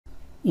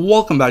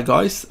Welcome back,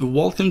 guys.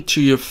 Welcome to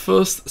your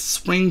first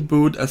Spring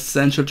Boot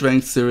Essential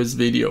Training Series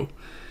video.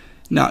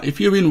 Now, if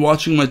you've been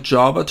watching my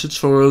Java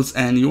tutorials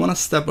and you want to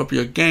step up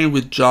your game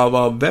with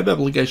Java web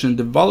application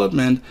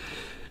development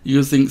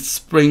using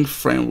Spring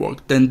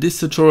Framework, then this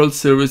tutorial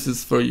series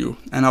is for you.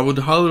 And I would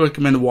highly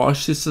recommend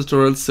watch this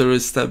tutorial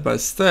series step by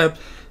step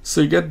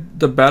so you get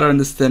the better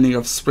understanding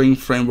of Spring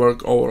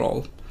Framework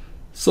overall.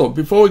 So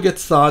before we get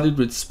started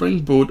with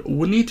Spring Boot,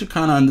 we need to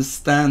kind of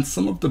understand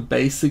some of the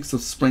basics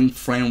of Spring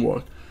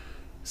Framework.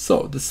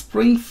 So the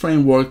Spring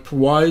Framework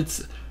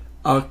provides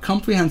a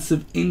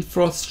comprehensive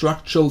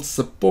infrastructural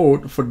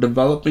support for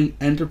developing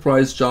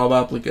enterprise Java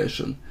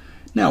application.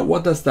 Now,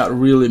 what does that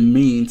really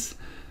mean?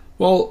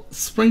 Well,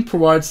 Spring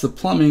provides the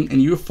plumbing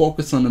and you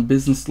focus on the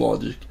business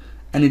logic,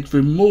 and it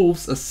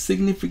removes a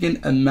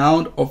significant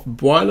amount of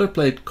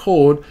boilerplate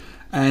code.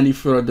 And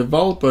if you're a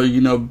developer, you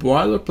know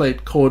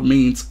boilerplate code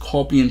means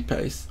copy and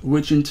paste,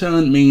 which in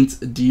turn means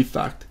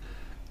defect.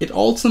 It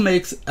also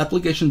makes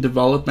application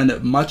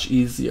development much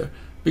easier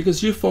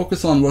because you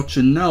focus on what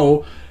you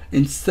know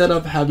instead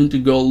of having to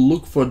go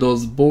look for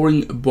those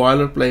boring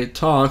boilerplate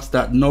tasks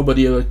that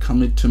nobody ever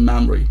commit to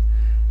memory.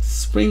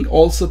 Spring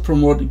also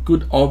promotes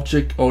good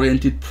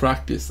object-oriented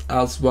practice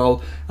as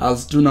well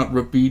as do not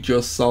repeat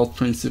yourself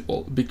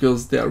principle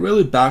because they are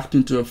really backed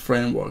into a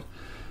framework.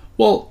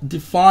 Well,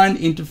 defined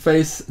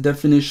interface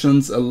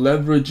definitions,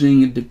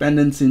 leveraging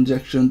dependency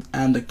injection,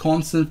 and the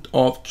concept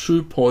of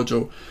true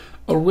POJO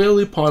are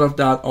really part of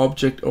that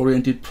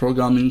object-oriented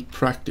programming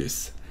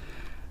practice.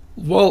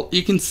 Well,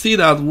 you can see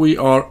that we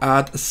are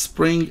at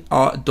spring.io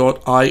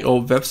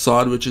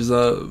website, which is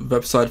a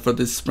website for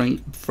this Spring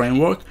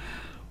framework.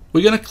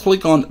 We're going to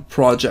click on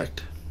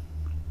project.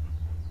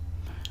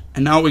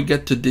 And now we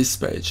get to this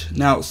page.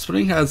 Now,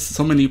 Spring has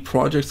so many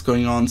projects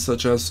going on,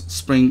 such as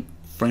Spring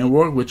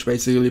Framework, which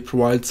basically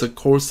provides a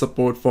core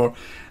support for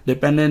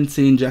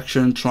dependency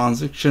injection,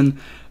 transaction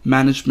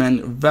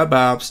management, web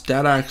apps,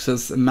 data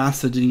access,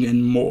 messaging,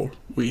 and more.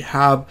 We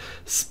have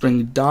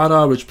Spring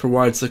Data, which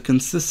provides a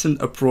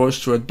consistent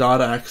approach to a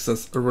data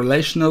access,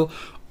 relational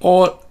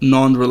or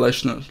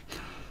non-relational.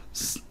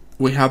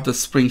 We have the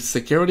Spring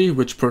Security,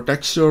 which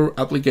protects your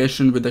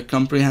application with a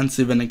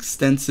comprehensive and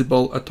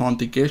extensible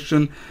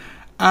authentication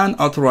and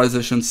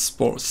authorization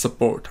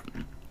support.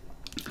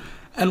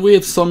 And we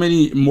have so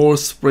many more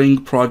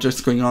Spring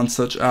projects going on,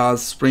 such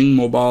as Spring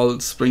Mobile,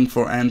 Spring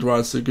for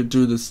Android, so you could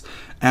do this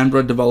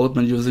Android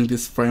development using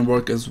this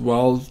framework as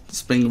well,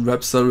 Spring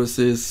Web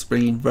Services,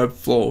 Spring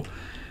Webflow.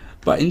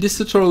 But in this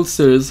tutorial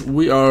series,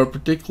 we are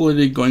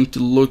particularly going to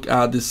look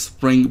at this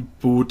Spring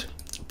Boot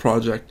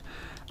project.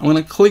 I'm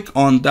going to click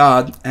on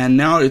that, and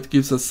now it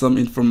gives us some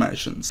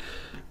information.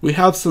 We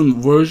have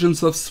some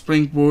versions of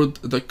Spring Boot.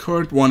 The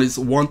current one is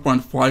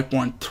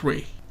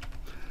 1.5.3.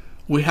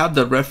 We have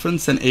the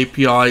reference and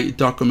API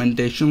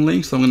documentation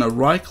link. So I'm going to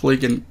right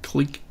click and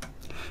click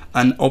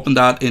and open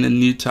that in a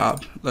new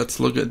tab. Let's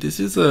look at this.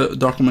 Is a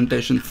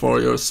documentation for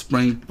your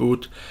Spring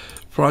Boot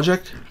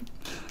project.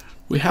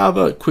 We have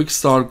a quick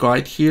start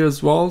guide here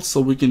as well. So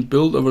we can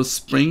build our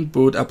Spring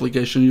Boot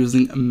application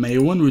using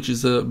Maven, which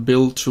is a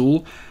build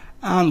tool.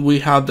 And we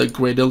have the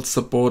Gradle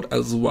support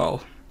as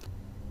well.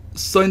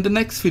 So in the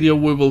next video,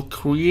 we will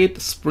create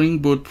Spring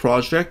Boot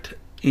project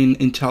in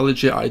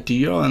IntelliJ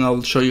IDEA, and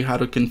I'll show you how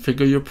to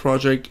configure your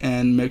project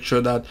and make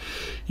sure that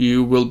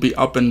you will be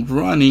up and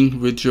running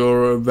with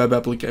your web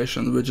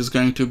application, which is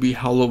going to be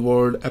Hello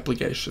World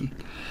application.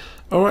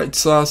 Alright,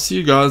 so I'll see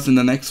you guys in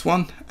the next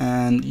one,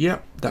 and yeah,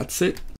 that's it.